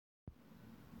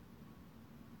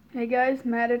Hey guys,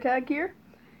 Mad Attack here,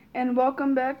 and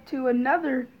welcome back to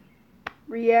another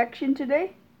reaction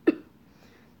today.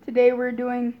 Today we're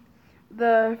doing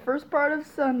the first part of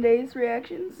Sunday's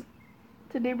reactions.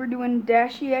 Today we're doing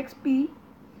Dash EXP,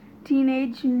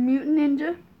 Teenage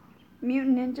Mutant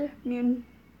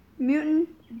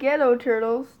Ghetto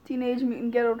Turtles, Teenage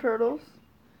Mutant Ghetto Turtles.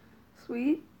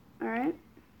 Sweet. Alright.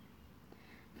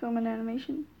 Film and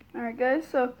animation. Alright guys,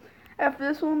 so after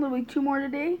this one there'll be 2 more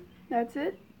today. That's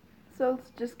it. So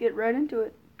let's just get right into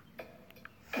it.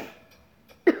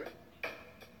 Look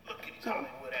at these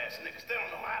Hollywood ass niggas. They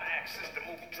don't know how to access the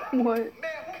movie drama. What?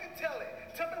 Man, who can tell it?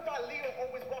 Tell me why Leo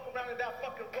always walk around in that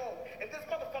fucking robe, and this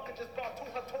motherfucker just bought 2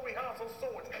 Hattori Hanzo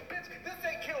swords. Bitch, this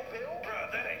ain't Kill Bill.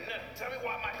 Bruh, that ain't nothing. Tell me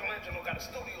why Michelangelo got a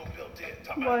studio built in.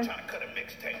 Talking about trying to cut a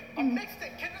mixtape. A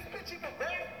mixtape? Can this bitch even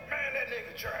rap? Man, that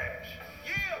nigga trash.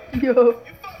 Yeah. Yo.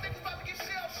 You fuck niggas about to get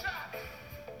shell shot.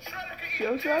 Shredder can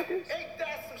Shell shockers? Ain't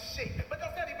that some shit? But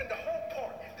that's not even the whole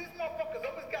part. These motherfuckers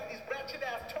always got these ratchet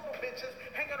ass turtle bitches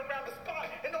hanging around the spot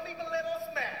and don't even let us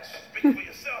smash. Speak for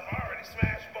yourself. I already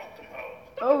smashed both them hoes.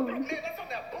 Oh. Man, that's on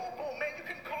that boom boom, man. You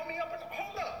can call me up and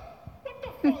hold up. What the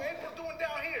fuck April doing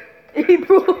down here?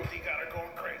 April. He got her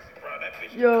going crazy, bro. That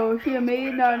bitch. Yo, she a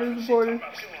maid, not a news reporter.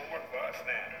 She wanna work for us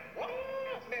now. What?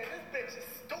 Man, this bitch is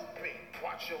stupid.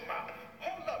 Watch your mouth.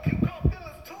 Hold up, you call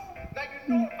feelings too? Now you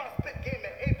know if I spit game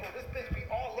in April, this bitch be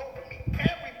all over me.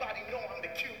 Everybody know I'm the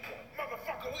cute one.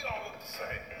 Motherfucker, we all look the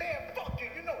same. Man, fuck you.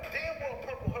 You know damn well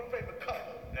purple her favorite color.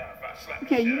 Now, if I slap the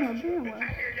Yeah, shit you know out you, damn bitch, well.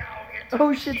 I hear y'all here Oh,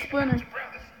 talking shit, about Splinter. your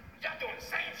brothers. Y'all doing the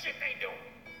same shit they do.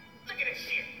 Look at this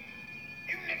shit.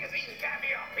 You niggas eating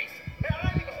caviar pizza. Man,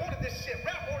 I ain't even ordered this shit.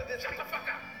 Rap ordered this Shut shit. the fuck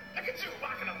up. Look at you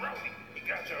rocking a rollie. You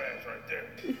got your ass right there.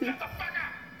 Shut the fuck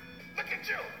up. Look at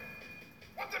you.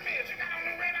 What's the means? You got on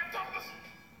them red Octobers?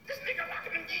 This nigga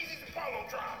rocking them Yeezys and polo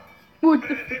drops. What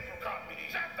Man, the April caught me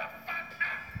these. Shut the fuck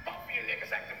up. Both of you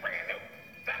niggas acting brand new.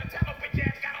 Donatello bitch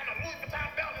ass got on a Louis Vuitton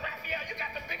belt and Raphael, you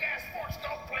got the big ass sports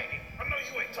gold plating. I know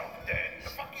you ain't talking, Dad. The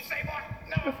fuck you say, boy?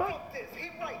 Nah, The fuck? fuck this. He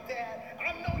right, Dad.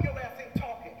 I know your ass ain't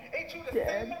talking. Ain't you the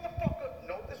Dad? same motherfucker,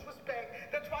 no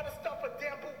disrespect, that tried to stuff a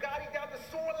damn Bugatti down the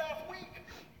sewer last week?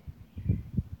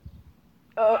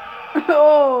 Oh.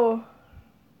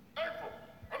 April,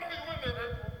 I know you in there,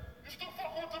 April. You still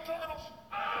fucking with them turtles?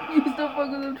 You still fuck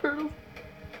with them turtles?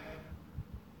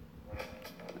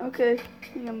 Okay,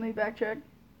 let me backtrack.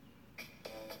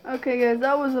 Okay guys,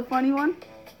 that was a funny one.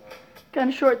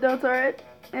 Kinda short though, it's alright.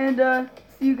 And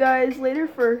see you guys later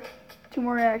for 2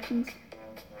 more reactions.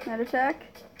 Mad Attack.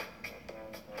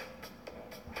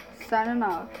 Signing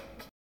off.